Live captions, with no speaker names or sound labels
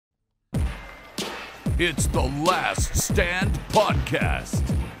It's the Last Stand Podcast.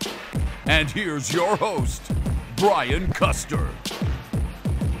 And here's your host, Brian Custer.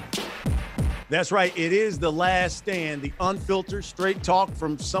 That's right. It is the Last Stand, the unfiltered, straight talk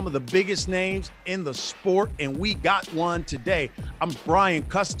from some of the biggest names in the sport. And we got one today. I'm Brian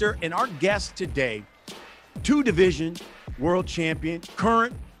Custer, and our guest today, two-division world champion,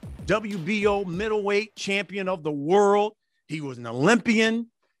 current WBO middleweight champion of the world. He was an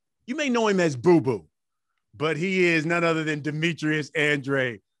Olympian. You may know him as Boo Boo, but he is none other than DEMETRIUS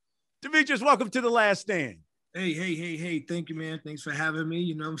ANDRADE. DEMETRIUS, welcome to the Last Stand. Hey. Thank you, man. Thanks for having me.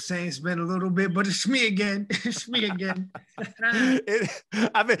 You know what I'm saying? It's been a little bit, but it's me again.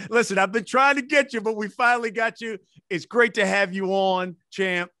 I've been trying to get you, but we finally got you. It's great to have you on,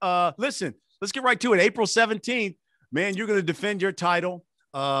 champ. Listen, let's get right to it. April 17th, man, you're going to defend your title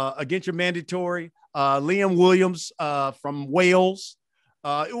against your mandatory, Liam Williams from Wales.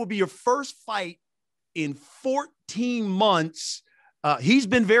 It will be your first fight in 14 months. He's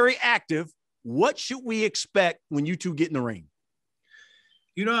been very active. What should we expect when you two get in the ring?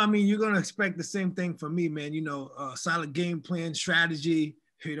 You know, I mean, you're going to expect the same thing from me, man. You know, solid game plan, strategy,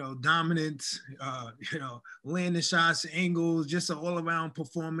 dominance, landing shots, angles, just an all-around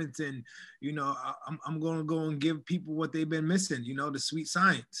performance. And, I'm going to go and give people what they've been missing, the sweet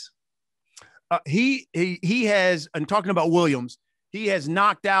science. He has, and talking about Williams, he has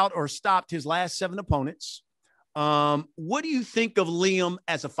knocked out or stopped his last 7 opponents. What do you think of Liam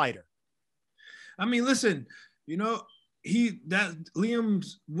as a fighter? I mean, listen, Liam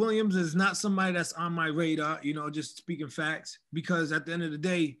Williams is not somebody that's on my radar, just speaking facts, because at the end of the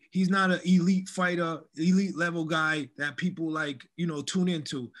day, he's not an elite fighter, elite level guy that people tune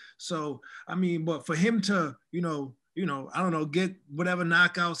into. So, I mean, but for him to, I don't know, get whatever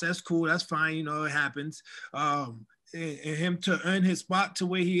knockouts, that's cool. That's fine. It happens. And him to earn his spot to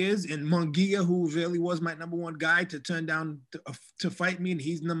where he is, and Munguia, who really was my number 1 guy, to turn down to fight me, and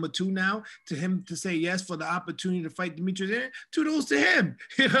he's number 2 now, to him to say yes for the opportunity to fight DEMETRIUS, kudos to him.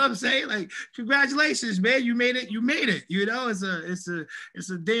 You know what I'm saying? Like, congratulations, man, you made it. It's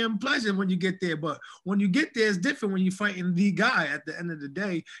a damn pleasure when you get there. But when you get there, it's different when you're fighting the guy at the end of the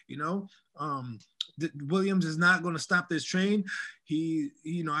day. Williams is not going to stop this train. I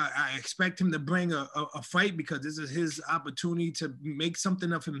expect him to bring a fight, because this is his opportunity to make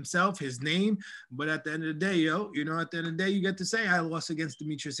something of himself, his name. But at the end of the day, at the end of the day, you get to say, I lost against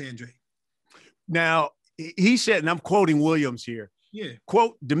DEMETRIUS ANDRADE. Now, he said, and I'm quoting Williams here. Yeah.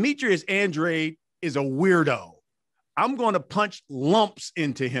 Quote, DEMETRIUS ANDRADE is a weirdo. I'm going to punch lumps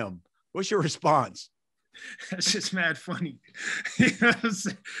into him. What's your response? That's just mad funny. You know what I'm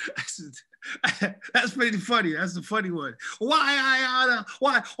saying? That's pretty funny. That's the funny one. Why?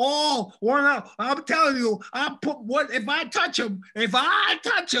 I'm telling you, if I touch him, it's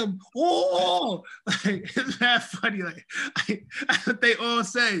mad funny. That's what they all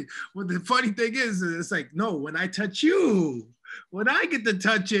say. But the funny thing is, it's like, no, when I touch you, when I get to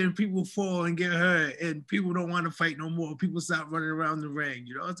touch it, people fall and get hurt, and people don't want to fight no more. People stop running around the ring.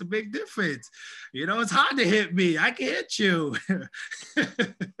 It's a big difference. It's hard to hit me. I can hit you.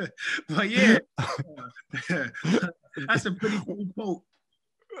 But yeah, that's a pretty cool quote.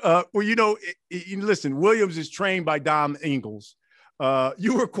 Listen, Williams is trained by Dom Ingalls.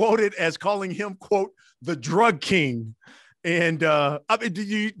 You were quoted as calling him, quote, the drug king. And do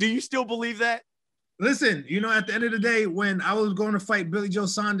you still believe that? Listen, at the end of the day, when I was going to fight Billy Joe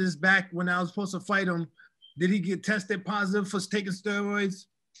Saunders back when I was supposed to fight him, did he get tested positive for taking steroids?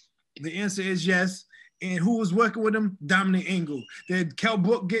 The answer is yes. And who was working with him? Dominic Angle. Did Kell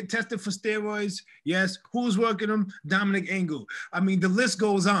Brook get tested for steroids? Yes. Who was working him? Dominic Angle. I mean, the list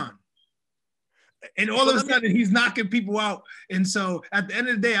goes on. And all of a sudden, he's knocking people out. And so at the end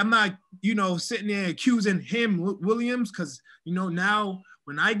of the day, I'm not, sitting there accusing him, Williams, because, now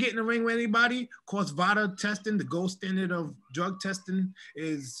when I get in the ring with anybody, of course, VADA testing, the gold standard of drug testing,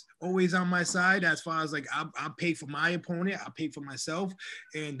 is always on my side. As far as I'll pay for my opponent, I'll pay for myself.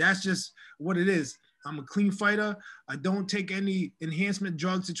 And that's just what it is. I'm a clean fighter. I don't take any enhancement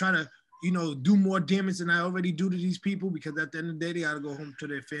drugs to try to, do more damage than I already do to these people, because at the end of the day, they got to go home to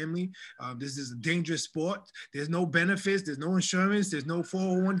their family. This is a dangerous sport. There's no benefits. There's no insurance. There's no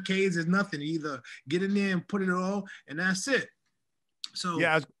 401ks. There's nothing. You either get in there and put it all, and that's it. So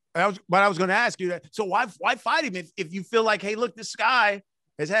yeah, I was going to ask you that. So why fight him if you feel like, hey, look, this guy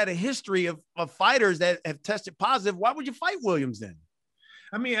has had a history of fighters that have tested positive? Why would you fight Williams then?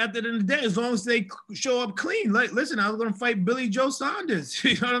 I mean, at the end of the day, as long as they show up clean, listen, I was going to fight Billy Joe Saunders.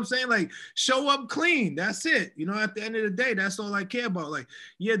 You know what I'm saying? Show up clean. That's it. At the end of the day, that's all I care about.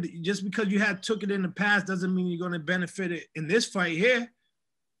 Just because you took it in the past doesn't mean you're going to benefit it in this fight here.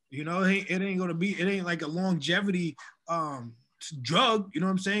 You know, it ain't gonna be. It ain't like a longevity drug. You know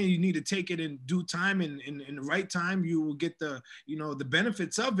what I'm saying? You need to take it in due time, and in the right time, you will get the the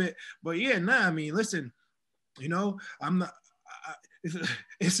benefits of it. But yeah, nah. I mean, listen. You know, I'm not.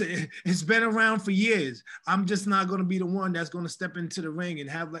 It's been around for years. I'm just not going to be the one that's going to step into the ring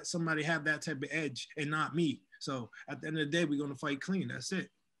and let somebody have that type of edge and not me. So at the end of the day, we're going to fight clean. That's it.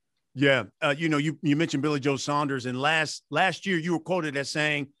 Yeah. You mentioned Billy Joe Saunders, and last year you were quoted as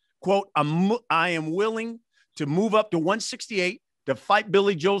saying, quote, I am willing to move up to 168 to fight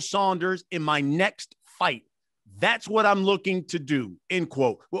Billy Joe Saunders in my next fight. That's what I'm looking to do, end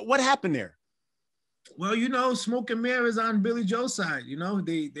quote. What happened there? Well, smoke and mirrors on Billy Joe's side.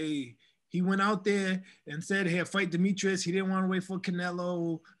 He went out there and said, hey, fight Demetrius. He didn't want to wait for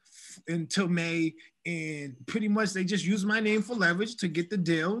Canelo until May. And pretty much they just used my name for leverage to get the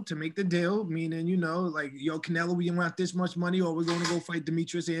deal, to make the deal, meaning, Canelo, we want this much money, or we're going to go fight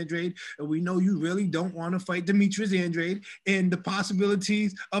Demetrius Andrade. And we know you really don't want to fight Demetrius Andrade. And the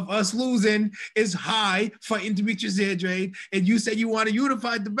possibilities of us losing is high fighting Demetrius Andrade. And you said you want to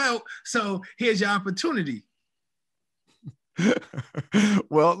unify the belt. So here's your opportunity.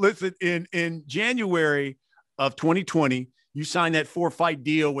 Well, listen, in January of 2020, you signed that 4-fight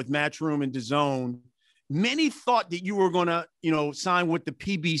deal with Matchroom and DAZN. Many thought that you were going to, sign with the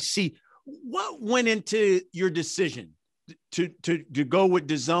PBC. What went into your decision to go with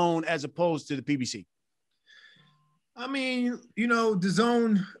DAZN as opposed to the PBC? I mean,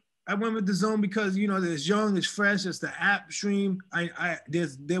 DAZN, I went with DAZN because, it's young, it's fresh, it's the app stream.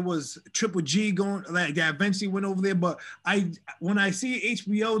 There was Triple G going, like, that eventually went over there. But when I see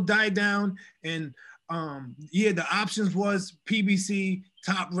HBO die down and, the options was PBC,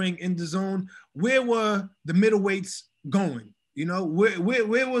 Top Rank, in DAZN. Where were the middleweights going?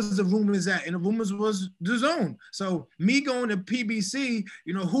 Where was the rumors at? And the rumors was DAZN. So me going to PBC,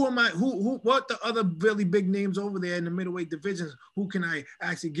 who am I? What the other really big names over there in the middleweight divisions? Who can I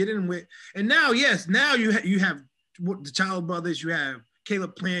actually get in with? And now, yes, now you have the Charlo brothers, you have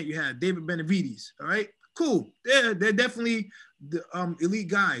Caleb Plant, you have David Benavides. All right, cool. They're definitely the elite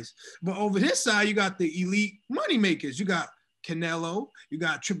guys. But over this side, you got the elite money makers. You got Canelo, you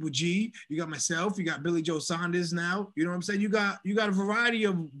got Triple G, you got myself, you got Billy Joe Saunders now. You know what I'm saying? You got a variety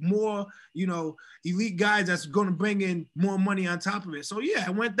of more, elite guys that's going to bring in more money on top of it. So yeah,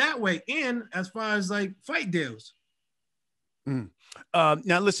 I went that way. And as far as like fight deals. Now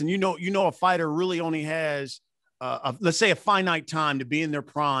listen, a fighter really only has let's say a finite time to be in their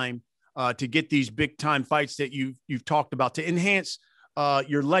prime, to get these big time fights that you've talked about, to enhance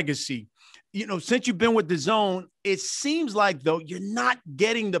your legacy. Since you've been with DAZN, it seems like though you're not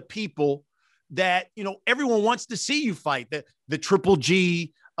getting the people that everyone wants to see you fight. The Triple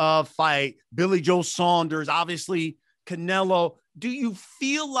G fight, Billy Joe Saunders, obviously Canelo. Do you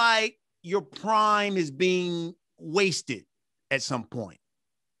feel like your prime is being wasted at some point?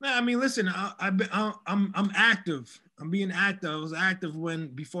 I mean, listen, I'm active. I'm being active. I was active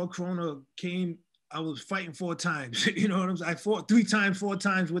before Corona came. I was fighting 4 times. You know what I'm saying? I fought 3 times, 4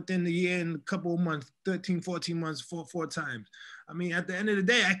 times within the year and a couple of months, 13, 14 months, four times. I mean, at the end of the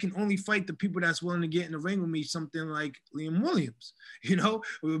day, I can only fight the people that's willing to get in the ring with me, something like Liam Williams.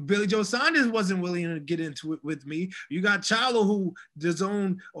 Billy Joe Saunders wasn't willing to get into it with me. You got Charlo, who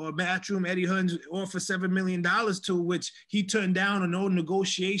DAZN or Matchroom, Eddie Hearns offered $7 million to, which he turned down, no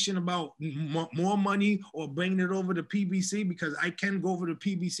negotiation about more money or bringing it over to PBC, because I can go over to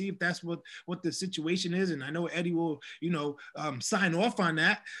PBC if that's what the situation is. And I know Eddie will, sign off on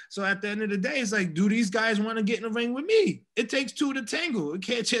that. So at the end of the day, it's like, do these guys want to get in the ring with me? It takes 2 to tangle. It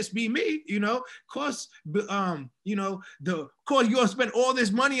can't just be me, Of course, of course, you're gonna spend all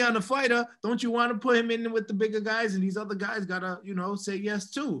this money on the fighter. Don't you want to put him in with the bigger guys? And these other guys gotta, say yes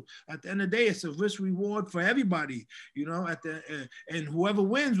too. At the end of the day, it's a risk reward for everybody, and whoever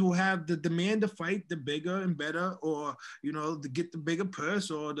wins will have the demand to fight the bigger and better, or to get the bigger purse,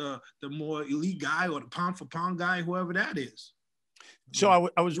 or the more elite guy, or the pound for pound guy, whoever that is. So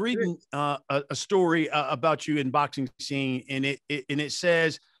I was reading a story about you in boxing scene, and it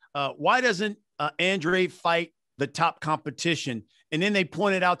says, why doesn't Andrade fight the top competition? And then they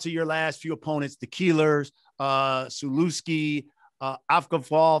pointed out to your last few opponents, the Keelers, Sulewski,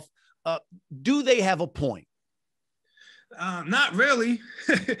 Avkafov. Do they have a point? Not really.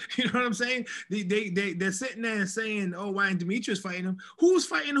 You know what I'm saying? They're sitting there and saying, oh, why ain't Demetrius fighting him? Who's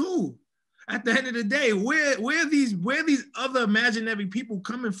fighting who? At the end of the day, where these other imaginary people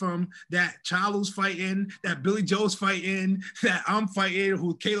coming from that Charlo's fighting, that Billy Joe's fighting, that I'm fighting,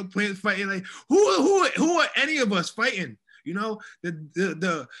 who Caleb Plant's fighting? Like, who are any of us fighting? You know,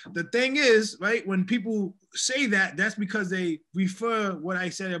 the thing is, right, when people say that, that's because they refer what I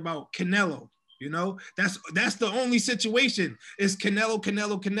said about Canelo. You know, that's the only situation is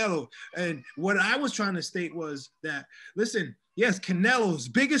Canelo. And what I was trying to state was that, listen, yes, Canelo's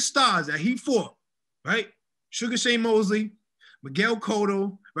biggest stars that he fought, right? Sugar Shane Mosley, Miguel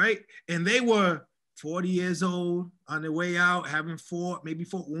Cotto, right? And they were 40 years old on their way out, having fought, maybe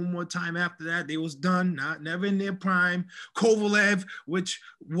fought one more time after that. They was done, never in their prime. Kovalev, which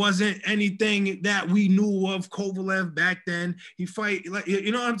wasn't anything that we knew of Kovalev back then. He fight, like,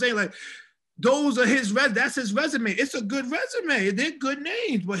 you know what I'm saying? Like, those are that's his resume. It's a good resume. They're good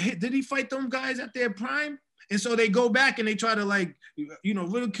names, but did he fight them guys at their prime? And so they go back and they try to, like, you know,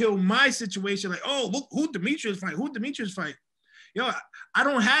 ridicule my situation. Like, oh, look who Demetrius fight. Yo, I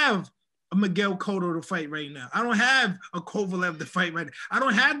don't have a Miguel Cotto to fight right now. I don't have a Kovalev to fight right now. I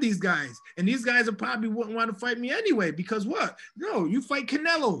don't have these guys. And these guys are probably wouldn't want to fight me anyway, because what? No, you fight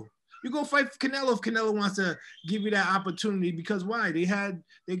Canelo. You go fight Canelo if Canelo wants to give you that opportunity, because why?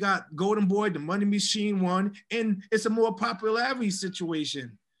 They got Golden Boy, the Money Machine won, and it's a more popularity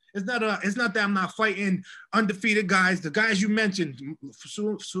situation. It's not that I'm not fighting undefeated guys. The guys you mentioned,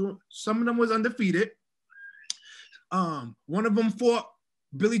 some of them was undefeated. One of them fought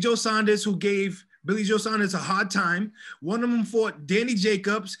Billy Joe Saunders, who gave Billy Joe Saunders a hard time. One of them fought Danny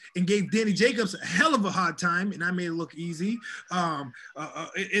Jacobs and gave Danny Jacobs a hell of a hard time, and I made it look easy.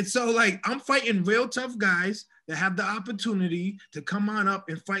 It's so, like, I'm fighting real tough guys that have the opportunity to come on up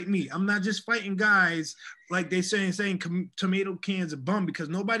and fight me. I'm not just fighting guys like they saying tomato cans a bum, because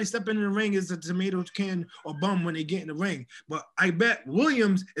nobody stepping in the ring is a tomato can or bum when they get in the ring. But I bet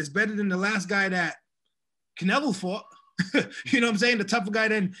Williams is better than the last guy that Canelo fought. You know what I'm saying? The tougher guy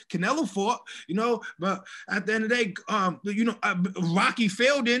than Canelo fought, you know, but at the end of the day, you know, Rocky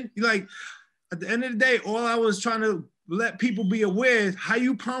failed in, like, at the end of the day, all I was trying to let people be aware is how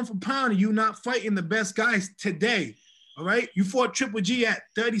you pound for pound, you not fighting the best guys today. All right. You fought Triple G at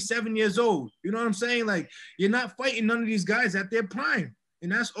 37 years old. You know what I'm saying? Like, you're not fighting none of these guys at their prime.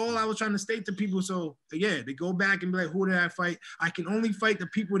 And that's all I was trying to state to people. So yeah, they go back and be like, who did I fight? I can only fight the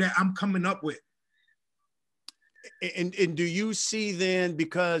people that I'm coming up with. And do you see then,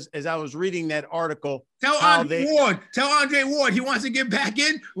 because as I was reading that article, tell Andre Ward he wants to get back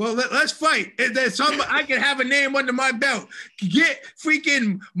in. Well, let's fight. If there's somebody I can have a name under my belt, get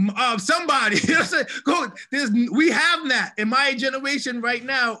freaking somebody. Go. We have that in my generation right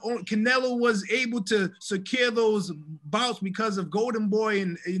now. Canelo was able to secure those bouts because of Golden Boy,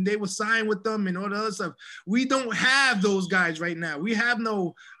 and they were signed with them and all the other stuff. We don't have those guys right now. We have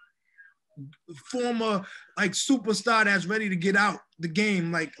no former, like, superstar that's ready to get out the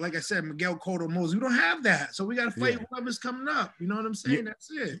game, like I said, Miguel Cotto, Moses. We don't have that, so we got to fight whoever's coming up. You know what I'm saying? Yeah. That's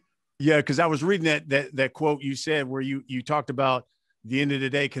it. Yeah, because I was reading that quote you said where you talked about the end of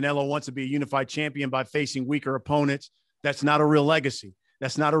the day, Canelo wants to be a unified champion by facing weaker opponents. That's not a real legacy.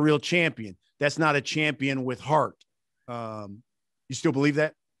 That's not a real champion. That's not a champion with heart. You still believe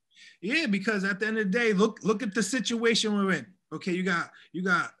that? Yeah, because at the end of the day, look at the situation we're in. Okay, you got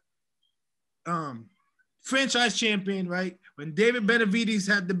franchise champion, right? When David Benavidez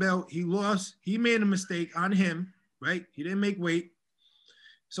had the belt, he lost. He made a mistake on him, right? He didn't make weight.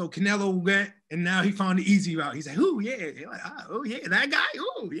 So Canelo went, and now he found the easy route. He's like, oh, yeah. Like, oh, yeah, that guy.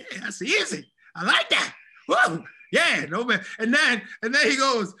 Oh, yeah, that's easy. I like that. Whoa. Yeah, no man. And then he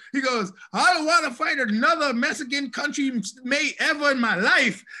goes, I don't want to fight another Mexican country mate ever in my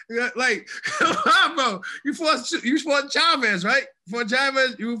life. Like, bro, you fought Chavez, right? For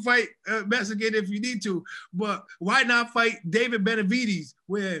Chavez, you fight Mexican if you need to, but why not fight David Benavidez,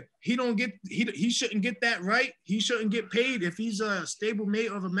 where he shouldn't get that right? He shouldn't get paid if he's a stable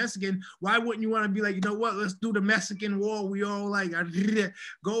mate of a Mexican. Why wouldn't you want to be like, you know what? Let's do the Mexican war. We all like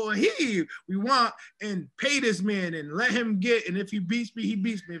go ahead. We want and pay this man and let him get. And if he beats me, he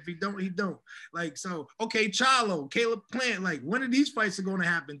beats me. If he don't, he don't. Like, so okay, Charlo, Caleb Plant. Like, when are these fights are going to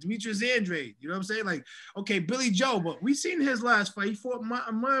happen? Demetrius Andrade. You know what I'm saying? Like, okay, Billy Joe, but we seen his last fight. He fought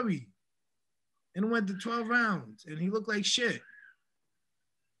Murray and went to 12 rounds, and he looked like shit.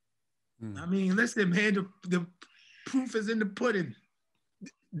 I mean, listen, man, the proof is in the pudding.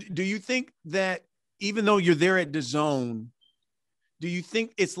 Do you think that even though you're there at DAZN, do you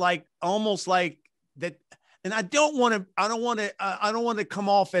think it's like almost like that? And I don't want to come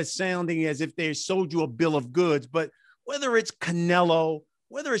off as sounding as if they sold you a bill of goods, but whether it's Canelo,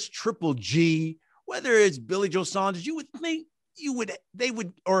 whether it's Triple G, whether it's Billy Joe Saunders, you would think they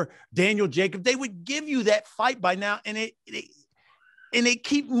would, or Daniel Jacob, they would give you that fight by now, and they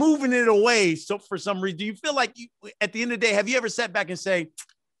keep moving it away. So for some reason, do you feel like at the end of the day, have you ever sat back and say,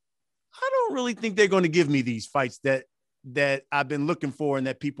 I don't really think they're going to give me these fights that that I've been looking for and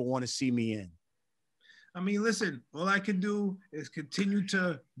that people want to see me in? I mean, listen, all I can do is continue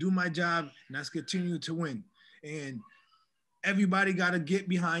to do my job, and that's continue to win. And everybody got to get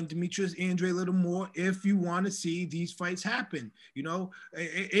behind Demetrius Andrade a little more if you want to see these fights happen. You know,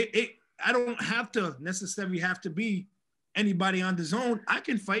 I don't have to necessarily have to be anybody on the zone. I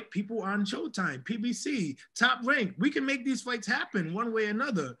can fight people on Showtime, PBC, Top Rank. We can make these fights happen one way or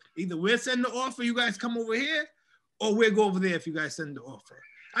another. Either we're sending the offer, you guys come over here, or we'll go over there if you guys send the offer.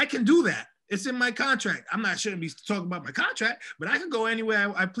 I can do that. It's in my contract. I'm not sure to be talking about my contract, but I can go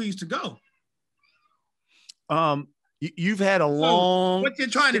anywhere I please to go. You've had a long. So what you're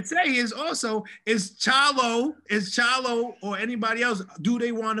trying to say is also, is Charlo or anybody else, do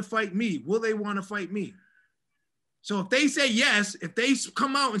they want to fight me? Will they want to fight me? So if they say yes, if they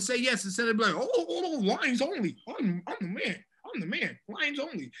come out and say yes, instead of like, oh, lines only, I'm the man, lines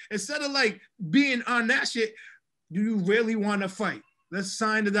only. Instead of like being on that shit, do you really want to fight? Let's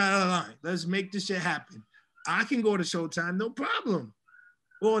sign the dotted line. Let's make this shit happen. I can go to Showtime, no problem.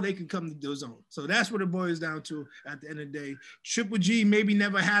 Or they can come to the zone. So that's what it boils down to at the end of the day. Triple G maybe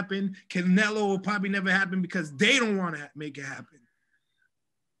never happen. Canelo will probably never happen because they don't want to make it happen.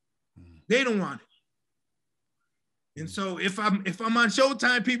 They don't want it. And so if I'm on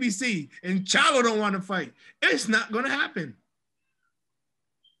Showtime PBC and Charlo don't want to fight, it's not going to happen.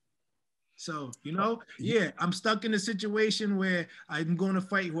 So, you know, yeah, I'm stuck in a situation where I'm going to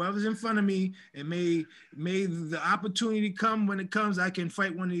fight whoever's in front of me, and may the opportunity come when it comes, I can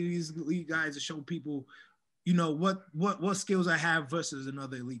fight one of these elite guys to show people, you know, what skills I have versus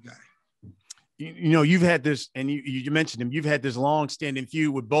another elite guy. You know, you've had this, and you mentioned him, you've had this long-standing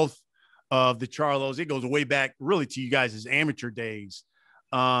feud with both of the Charlos. It goes way back really to you guys' amateur days.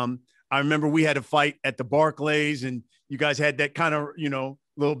 I remember we had a fight at the Barclays, and you guys had that kind of, you know,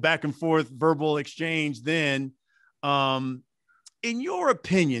 little back and forth verbal exchange then. In your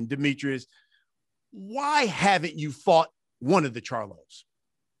opinion, Demetrius, why haven't you fought one of the Charlos?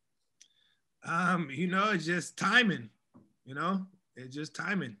 You know, it's just timing, you know, it's just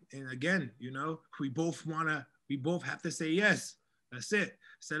timing. And again, you know, we both have to say yes. That's it.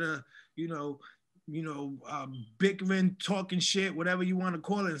 Instead of, bickering, talking shit, whatever you want to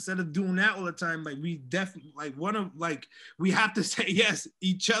call it, instead of doing that all the time, like we definitely we have to say yes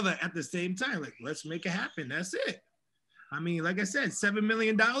each other at the same time. Like, let's make it happen. That's it. I mean, like I said, $7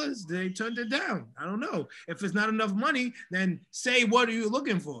 million, they turned it down. I don't know. If it's not enough money, then say, what are you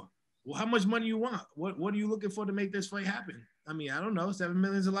looking for? Well, how much money you want? What are you looking for to make this fight happen? I mean, I don't know. $7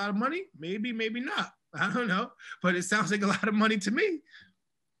 million is a lot of money. Maybe, maybe not. I don't know. But it sounds like a lot of money to me.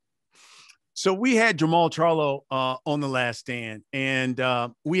 So we had Jermall Charlo on The Last Stand, and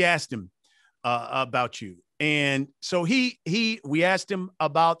we asked him about you. And so we asked him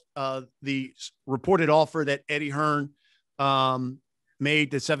about the reported offer that Eddie Hearn made,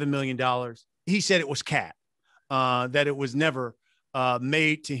 the $7 million. He said it was cap, that it was never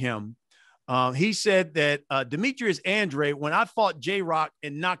made to him. He said that Demetrius Andrade, when I fought J-Rock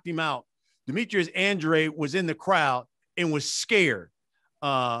and knocked him out, Demetrius Andrade was in the crowd and was scared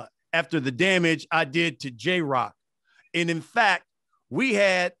after the damage I did to J-Rock. And in fact, we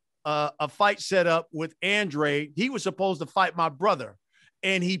had a fight set up with Andrade. He was supposed to fight my brother,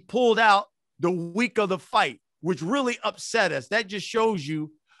 and he pulled out the week of the fight, which really upset us. That just shows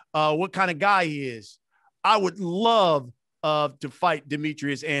you what kind of guy he is. I would love to fight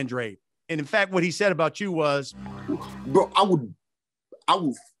Demetrius Andrade. And in fact, what he said about you was, bro, I would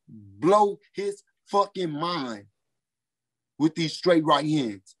blow his fucking mind with these straight right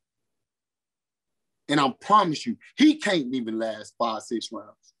hands. And I promise you, he can't even last 5-6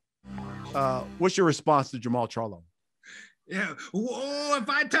 rounds. What's your response to Jermall Charlo? Yeah. Oh, if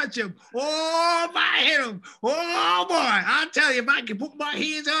I touch him. Oh, if I hit him. Oh, boy. I'll tell you, if I can put my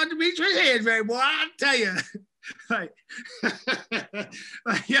hands on Demetrius' hands, right, boy, I'll tell you. like,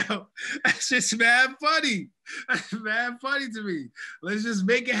 yo, that's just mad funny. That's mad funny to me. Let's just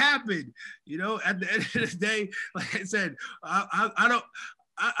make it happen. You know, at the end of the day, like I said, I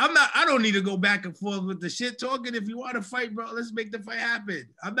don't need to go back and forth with the shit talking. If you want to fight, bro, let's make the fight happen.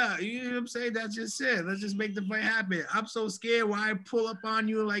 I'm not, you know what I'm saying? That's just it. Let's just make the fight happen. I'm so scared why I pull up on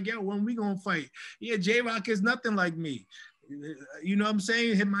you like, yo, when we gonna fight? Yeah, J-Rock is nothing like me. You know what I'm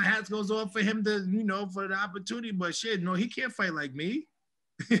saying? My hat goes off for him to, you know, for the opportunity, but shit, no, he can't fight like me.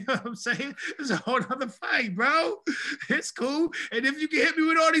 You know what I'm saying? It's a whole other fight, bro. It's cool. And if you can hit me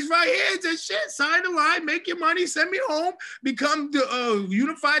with all these right hands and shit, sign the line, make your money, send me home, become the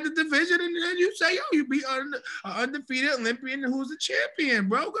unify the division, and then you say, yo, you be undefeated Olympian who's the champion,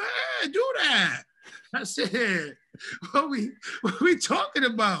 bro. Go ahead, do that. That's it. What we talking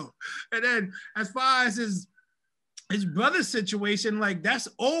about? And then as far as his his brother's situation, like that's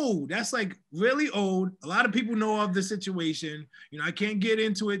old. That's like really old. A lot of people know of the situation. You know, I can't get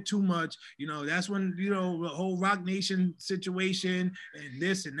into it too much. You know, that's when, you know, the whole Rock Nation situation and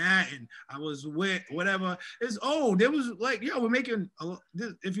this and that. And I was with whatever. It's old. It was like, we're making,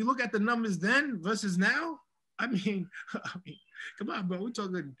 if you look at the numbers then versus now, I mean, come on, bro. We're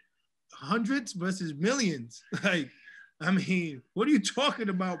talking hundreds versus millions. Like, I mean, what are you talking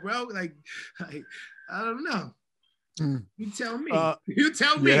about, bro? Like I don't know. You tell me. You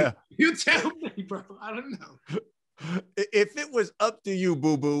tell me. Yeah. You tell me, bro. I don't know. If it was up to you,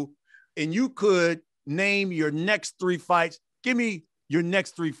 Boo Boo, and you could name your next 3 fights, give me your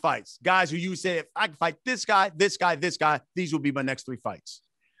next 3 fights. Guys who you said, if I can fight this guy, this guy, this guy, these will be my next 3 fights.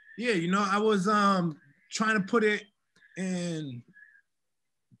 Yeah, you know, I was trying to put it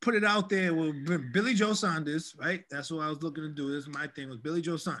out there with Billy Joe Saunders, right? That's what I was looking to do. This is my thing with Billy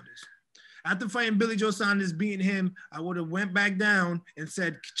Joe Saunders. After fighting Billy Joe Saunders, beating him, I would have went back down and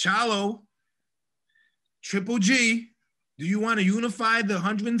said, Charlo, Triple G, do you want to unify the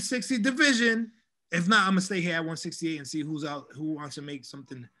 160 division? If not, I'm gonna stay here at 168 and see who's out, who wants to make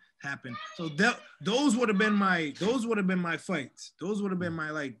something happen. So those would have been my fights. Those would have been my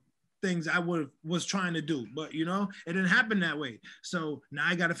like things I was trying to do. But you know, it didn't happen that way. So now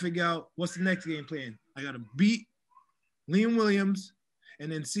I gotta figure out what's the next game plan. I gotta beat Liam Williams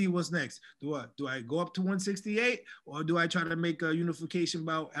and then see what's next. Do I go up to 168 or do I try to make a unification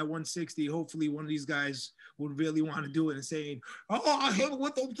bout at 160? Hopefully one of these guys would really want to do it and saying, oh, I hit him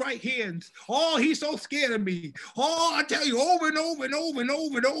with those right hands. Oh, he's so scared of me. Oh, I tell you over and over and over and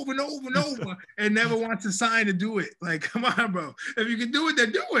over and over and over and over and never wants to sign to do it. Like, come on, bro. If you can do it,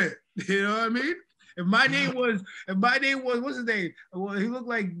 then do it. You know what I mean? If my name was, what's his name? Well, he looked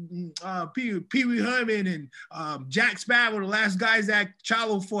like Pee Wee Herman and Jack Sparrow, the last guys that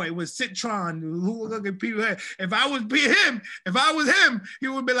Charlo fought. It was Citron, who looked like Pee Wee Herman. If I was him, he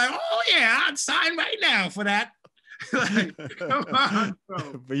would be like, oh yeah, I'd sign right now for that. Like, come on,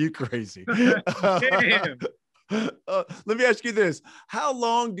 bro. But you crazy. Damn. Let me ask you this. How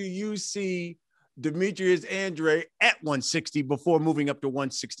long do you see DEMETRIUS Andrade at 160 before moving up to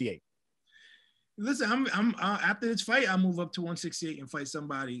 168? Listen, I'm after this fight, I'll move up to 168 and fight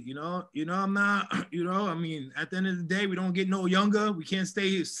somebody. You know, I'm not, you know, I mean, at the end of the day, we don't get no younger. We can't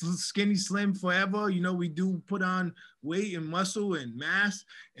stay skinny, slim forever. You know, we do put on weight and muscle and mass.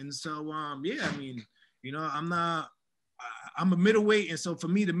 And so, yeah, I mean, you know, I'm a middleweight. And so for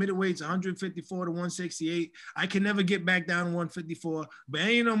me, the middleweight's 154 to 168. I can never get back down to 154, but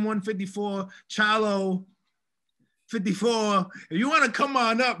ain't on 154, Charlo, 54. If you want to come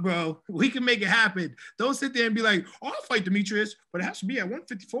on up, bro, we can make it happen. Don't sit there and be like, oh, I'll fight DEMETRIUS, but it has to be at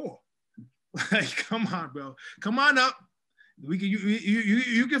 154. Like, come on, bro. Come on up. We can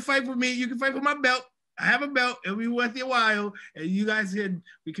you can fight for me. You can fight for my belt. I have a belt. It'll be worth your while. And you guys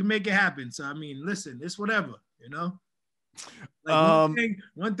we can make it happen. So I mean, listen, it's whatever, you know. Like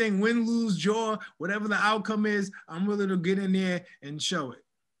one thing, win, lose, draw, whatever the outcome is, I'm willing to get in there and show it.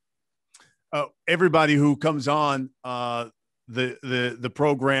 Everybody who comes on the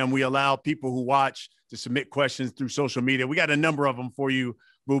program, we allow people who watch to submit questions through social media. We got a number of them for you,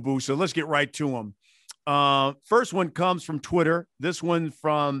 Boo Boo. So let's get right to them. First one comes from Twitter. This one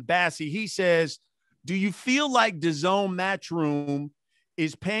from Bassie. He says, do you feel like DAZN Matchroom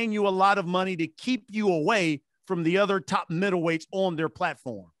is paying you a lot of money to keep you away from the other top middleweights on their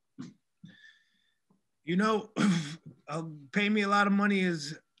platform? You know, paying me a lot of money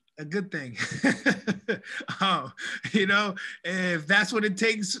is a good thing. You know, if that's what it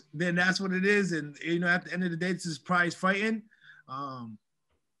takes, then that's what it is. And, you know, at the end of the day, this is prize fighting.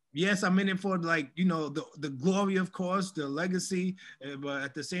 Yes, I'm in it for, like, you know, the glory, of course, the legacy, but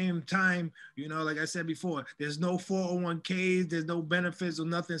at the same time, you know, like I said before, there's no 401ks, there's no benefits or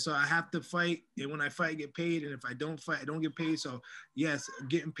nothing, so I have to fight, and when I fight, I get paid, and if I don't fight, I don't get paid. So yes,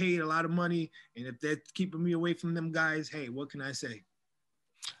 getting paid a lot of money, and if they're keeping me away from them guys, hey, what can I say?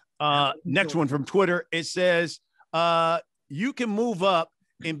 Next one from Twitter. It says, you can move up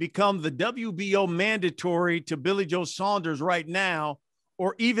and become the WBO mandatory to Billy Joe Saunders right now,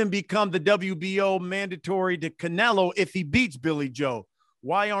 or even become the WBO mandatory to Canelo if he beats Billy Joe.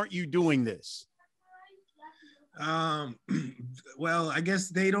 Why aren't you doing this? Well, I guess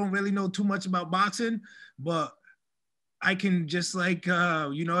they don't really know too much about boxing, but I can just, like,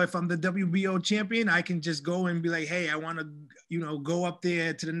 you know, if I'm the WBO champion, I can just go and be like, hey, I want to, you know, go up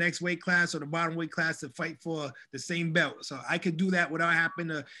there to the next weight class or the bottom weight class to fight for the same belt. So I could do that without having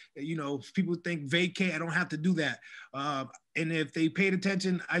to, you know, if people think vacate, I don't have to do that. And if they paid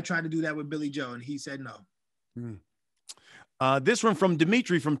attention, I tried to do that with Billy Joe, and he said no. This one from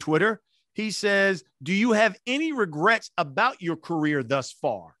Dimitri from Twitter. He says, do you have any regrets about your career thus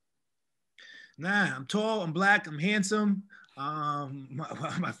far? Nah, I'm tall, I'm black, I'm handsome.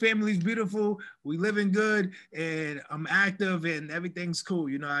 My family's beautiful. We living good, and I'm active, and everything's cool.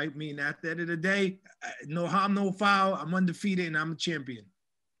 You know, I mean, at the end of the day, no harm, no foul. I'm undefeated, and I'm a champion.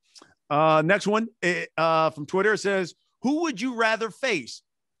 Next one from Twitter says, who would you rather face,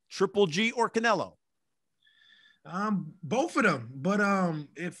 Triple G or Canelo? Both of them. But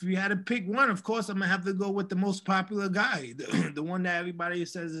if you had to pick one, of course, I'm gonna have to go with the most popular guy, the one that everybody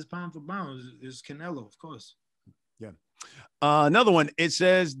says is pound for pound is Canelo, of course. Yeah. Another one. It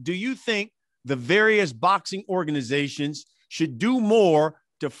says, do you think the various boxing organizations should do more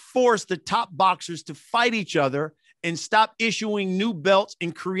to force the top boxers to fight each other and stop issuing new belts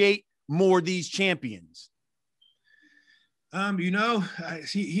and create more of these champions? You know,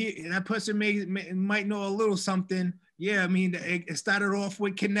 that person might know a little something. Yeah, I mean, it started off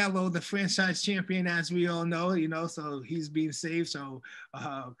with Canelo, the franchise champion, as we all know, you know, so he's being saved. So,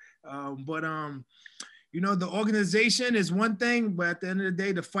 you know, the organization is one thing, but at the end of the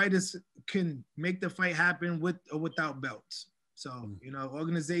day, the fighters can make the fight happen with or without belts. So, you know,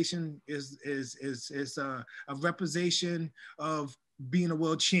 organization is a representation of being a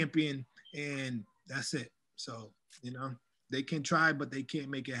world champion, and that's it. So, you know, they can try, but they can't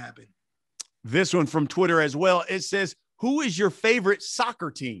make it happen. This one from Twitter as well. It says, who is your favorite soccer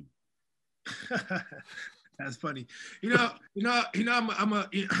team? That's funny. You know, I'm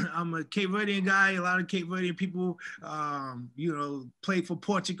a Cape Verdean guy. A lot of Cape Verdean people, you know, play for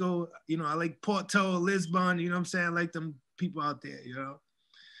Portugal. You know, I like Porto, Lisbon. You know what I'm saying? I like them people out there, you know.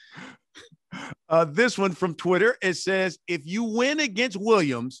 This one from Twitter. It says, if you win against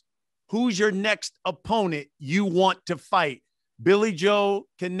Williams, who's your next opponent you want to fight? Billy Joe,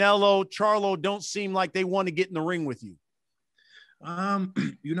 Canelo, Charlo don't seem like they want to get in the ring with you.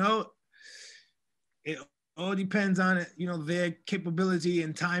 You know, it all depends on it, you know, their capability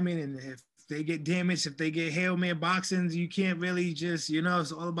and timing, and if they get damaged, if they get Hail Mary boxings, you can't really just, you know,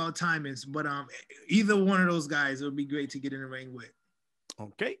 it's all about timings. But either one of those guys, it would be great to get in the ring with.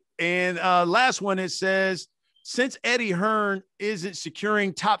 Okay. And last one, it says, since Eddie Hearn isn't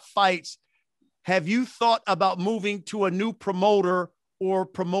securing top fights, have you thought about moving to a new promoter or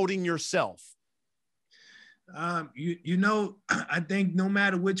promoting yourself? You know, I think no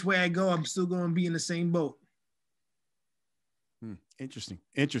matter which way I go, I'm still going to be in the same boat. Interesting.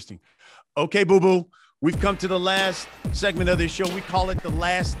 Okay, boo-boo. We've come to the last segment of this show. We call it The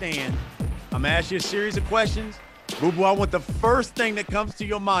Last Stand. I'm going to ask you a series of questions. Boo-boo, I want the first thing that comes to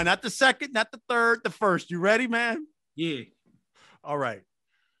your mind. Not the second, not the third, the first. You ready, man? Yeah. All right.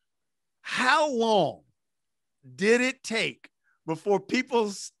 How long did it take before people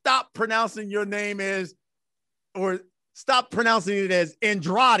stopped pronouncing your name as, or stop pronouncing it as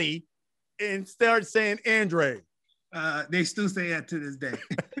Andrade and start saying Andre? They still say that to this day.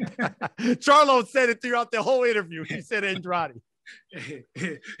 Charlo said it throughout the whole interview. He said Andrade. You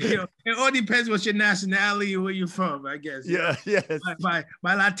know, it all depends what your nationality or where you're from, I guess. Yeah, yes. My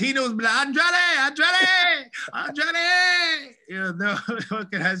Latinos be like, Andrade. You know, no,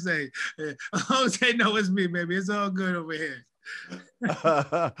 what can I say? As long as they know it's me, baby, it's all good over here.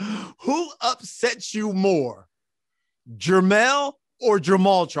 Who upsets you more, Jermell or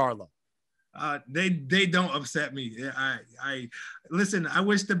Jamal Charlo? They don't upset me. I listen. I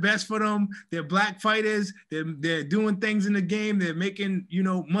wish the best for them. They're black fighters. They're doing things in the game. They're making, you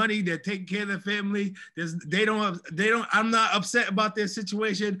know, money. They're taking care of their family. They don't. I'm not upset about their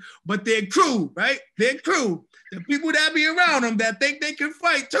situation. But their crew, right? Their crew. The people that be around them that think they can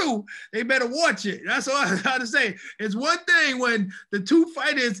fight too. They better watch it. That's all I got to say. It's one thing when the two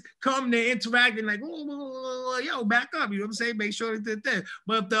fighters come, they're interacting like, oh, yo, back up. You know what I'm saying? Make sure they did that.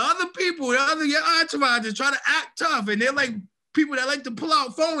 But if the other people, your entourage is trying to act tough, and they're like people that like to pull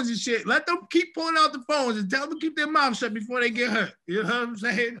out phones and shit, let them keep pulling out the phones and tell them to keep their mouth shut before they get hurt. You know what I'm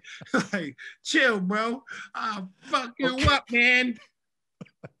saying? Like, chill, bro. I'll fuck you up, man.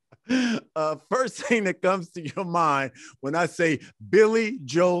 First thing that comes to your mind when I say Billy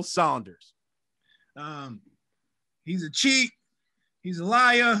Joe Saunders? He's a cheat. He's a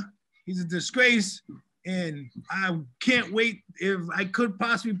liar. He's a disgrace. And I can't wait. If I could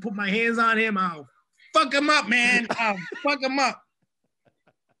possibly put my hands on him, I'll fuck him up, man. I'll fuck him up.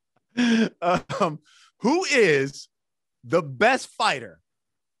 Who is the best fighter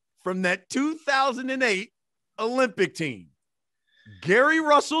from that 2008 Olympic team? Gary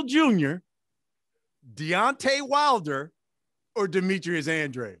Russell Jr., Deontay Wilder, or Demetrius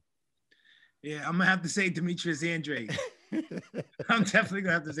Andrade? Yeah, I'm going to have to say Demetrius Andrade. I'm definitely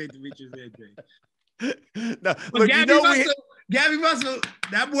going to have to say Demetrius Andrade. No, look, Gabby Russell,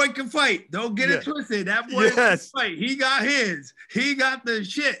 that boy can fight. Don't get it twisted. That boy can fight. He got his. He got the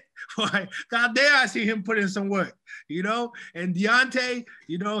shit. God damn, I see him put in some work, you know? And Deontay,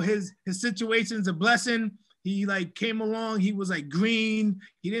 you know, his situation's a blessing. He like came along, he was like green.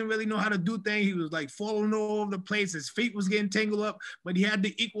 He didn't really know how to do things. He was like falling all over the place. His feet was getting tangled up, but he had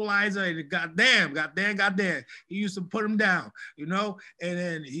the equalizer and goddamn. He used to put him down, you know? And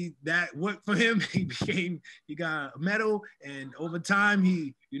then that worked for him. He got a medal, and over time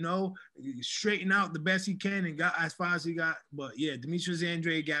he straightened out the best he can and got as far as he got. But yeah, DEMETRIUS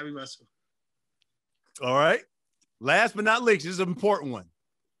ANDRADE, Gabby Russell. All right. Last but not least, this is an important one.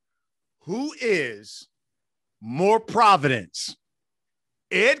 Who is more Providence?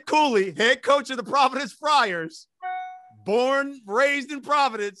 Ed Cooley, head coach of the Providence Friars, born, raised in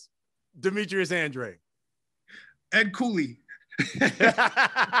Providence, DEMETRIUS ANDRADE. Ed Cooley.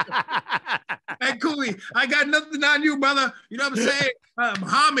 Ed Cooley, I got nothing on you, brother. You know what I'm saying?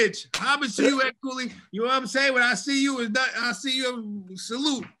 Homage to you, Ed Cooley. You know what I'm saying? When I see you, I see you.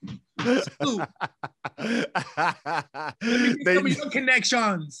 Salute. Let me get some of your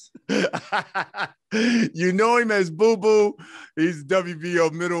connections. You know him as Boo Boo. He's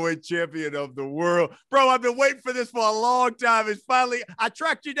WBO middleweight champion of the world. Bro, I've been waiting for this for a long time. It's finally, I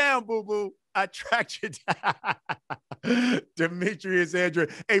tracked you down, Boo Boo. I tracked you down. DEMETRIUS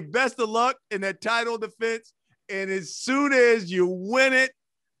ANDRADE. Hey, best of luck in that title defense. And as soon as you win it,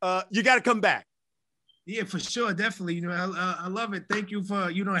 you got to come back. Yeah, for sure. Definitely. You know, I love it. Thank you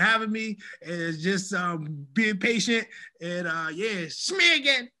for, having me. It's just being patient. And yeah, smear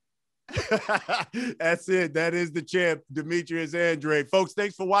again. That's it. That is the champ, DEMETRIUS ANDRADE. Folks,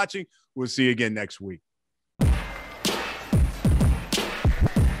 thanks for watching. We'll see you again next week.